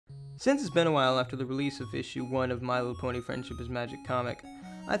Since it's been a while after the release of issue 1 of My Little Pony Friendship is Magic comic,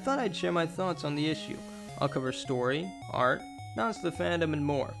 I thought I'd share my thoughts on the issue. I'll cover story, art, nods to the fandom, and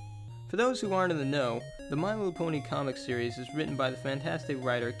more. For those who aren't in the know, the My Little Pony comic series is written by the fantastic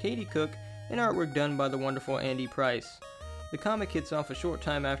writer Katie Cook and artwork done by the wonderful Andy Price. The comic hits off a short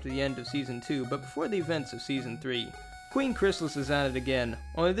time after the end of Season 2, but before the events of Season 3. Queen Chrysalis is at it again,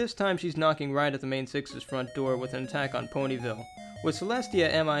 only this time she's knocking right at the main six's front door with an attack on Ponyville. With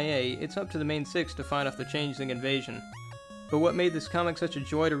Celestia MIA, it's up to the main six to fight off the changeling invasion. But what made this comic such a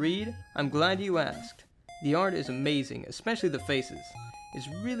joy to read? I'm glad you asked. The art is amazing, especially the faces. It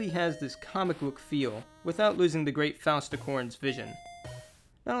really has this comic book feel, without losing the great Fausta Corn's vision.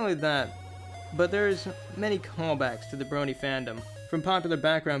 Not only that, but there's many callbacks to the Brony fandom, from popular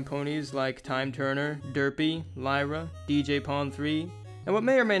background ponies like Time Turner, Derpy, Lyra, DJ Pawn 3, and what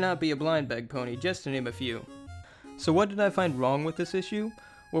may or may not be a blind bag pony, just to name a few. So what did I find wrong with this issue?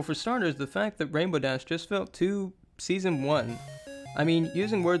 Well, for starters, the fact that Rainbow Dash just felt too Season 1. I mean,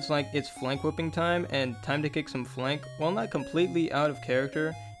 using words like it's flank whipping time and time to kick some flank, while not completely out of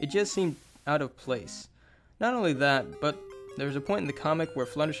character, it just seemed out of place. Not only that, but there's a point in the comic where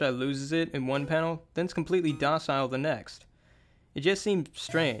Fluttershy loses it in one panel, then it's completely docile the next. It just seemed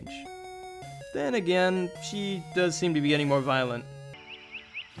strange. Then again, she does seem to be getting more violent.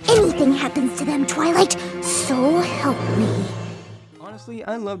 Anything happens to them, Twilight, so help me. Honestly,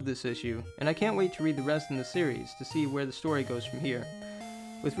 I loved this issue, and I can't wait to read the rest in the series to see where the story goes from here,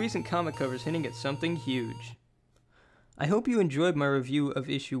 with recent comic covers hinting at something huge. I hope you enjoyed my review of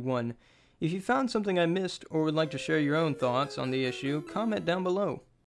issue 1. If you found something I missed or would like to share your own thoughts on the issue, comment down below.